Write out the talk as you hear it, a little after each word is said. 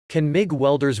Can MIG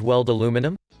welders weld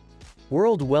aluminum?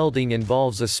 World welding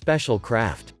involves a special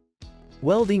craft.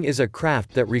 Welding is a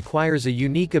craft that requires a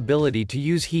unique ability to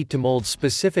use heat to mold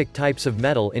specific types of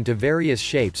metal into various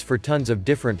shapes for tons of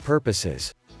different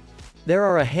purposes. There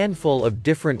are a handful of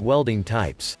different welding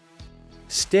types: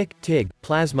 stick, TIG,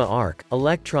 plasma arc,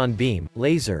 electron beam,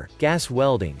 laser, gas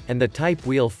welding, and the type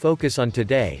we'll focus on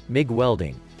today, MIG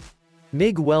welding.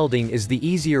 MIG welding is the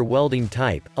easier welding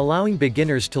type, allowing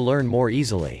beginners to learn more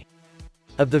easily.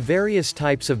 Of the various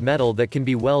types of metal that can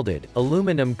be welded,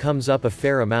 aluminum comes up a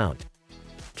fair amount.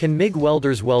 Can MIG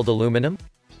welders weld aluminum?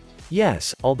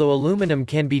 Yes, although aluminum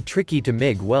can be tricky to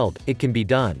MIG weld, it can be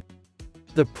done.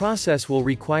 The process will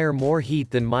require more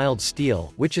heat than mild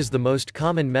steel, which is the most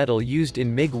common metal used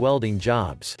in MIG welding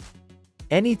jobs.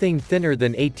 Anything thinner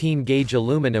than 18-gauge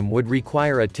aluminum would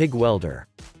require a TIG welder.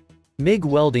 MIG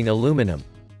welding aluminum.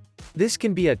 This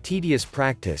can be a tedious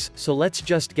practice, so let's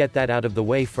just get that out of the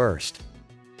way first.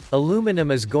 Aluminum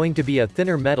is going to be a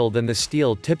thinner metal than the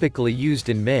steel typically used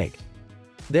in MIG.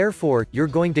 Therefore, you're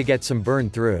going to get some burn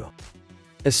through.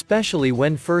 Especially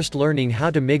when first learning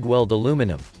how to MIG weld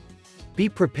aluminum. Be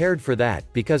prepared for that,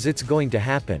 because it's going to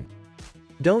happen.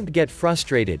 Don't get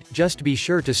frustrated, just be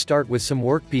sure to start with some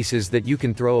workpieces that you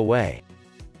can throw away.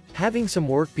 Having some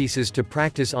workpieces to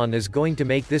practice on is going to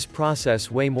make this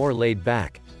process way more laid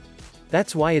back.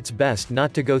 That's why it's best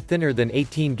not to go thinner than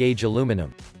 18-gauge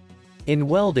aluminum. In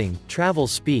welding, travel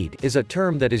speed is a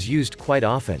term that is used quite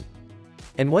often.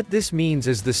 And what this means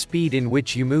is the speed in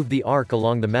which you move the arc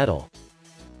along the metal.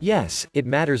 Yes, it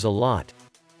matters a lot.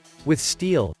 With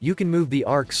steel, you can move the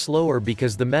arc slower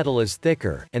because the metal is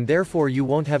thicker, and therefore you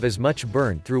won't have as much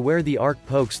burn through where the arc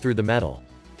pokes through the metal.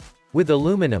 With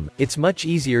aluminum, it's much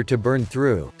easier to burn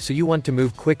through, so you want to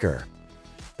move quicker.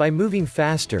 By moving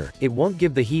faster, it won't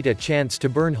give the heat a chance to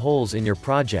burn holes in your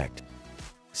project.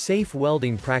 Safe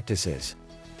welding practices.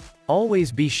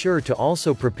 Always be sure to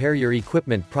also prepare your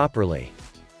equipment properly.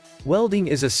 Welding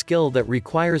is a skill that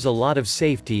requires a lot of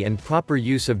safety and proper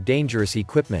use of dangerous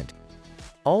equipment.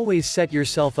 Always set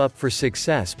yourself up for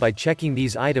success by checking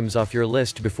these items off your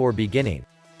list before beginning.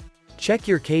 Check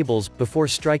your cables before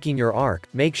striking your arc.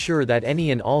 Make sure that any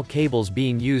and all cables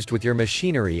being used with your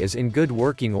machinery is in good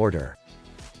working order.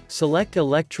 Select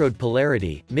electrode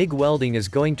polarity. MIG welding is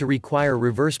going to require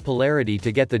reverse polarity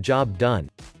to get the job done,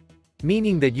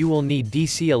 meaning that you will need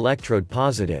DC electrode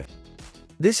positive.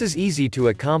 This is easy to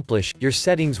accomplish. Your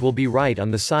settings will be right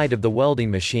on the side of the welding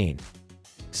machine.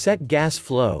 Set gas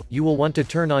flow. You will want to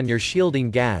turn on your shielding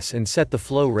gas and set the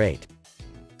flow rate.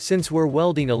 Since we're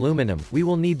welding aluminum, we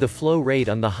will need the flow rate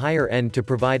on the higher end to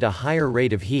provide a higher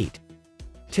rate of heat.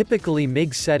 Typically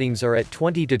MIG settings are at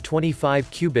 20 to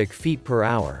 25 cubic feet per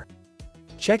hour.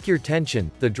 Check your tension.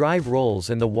 The drive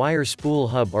rolls and the wire spool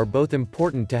hub are both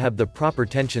important to have the proper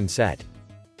tension set.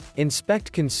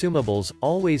 Inspect consumables.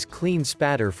 Always clean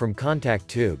spatter from contact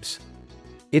tubes.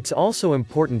 It's also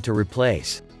important to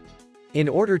replace. In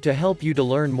order to help you to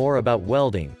learn more about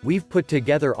welding, we've put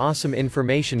together awesome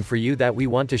information for you that we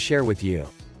want to share with you.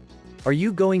 Are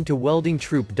you going to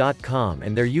weldingtroop.com,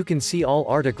 and there you can see all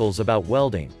articles about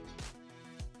welding.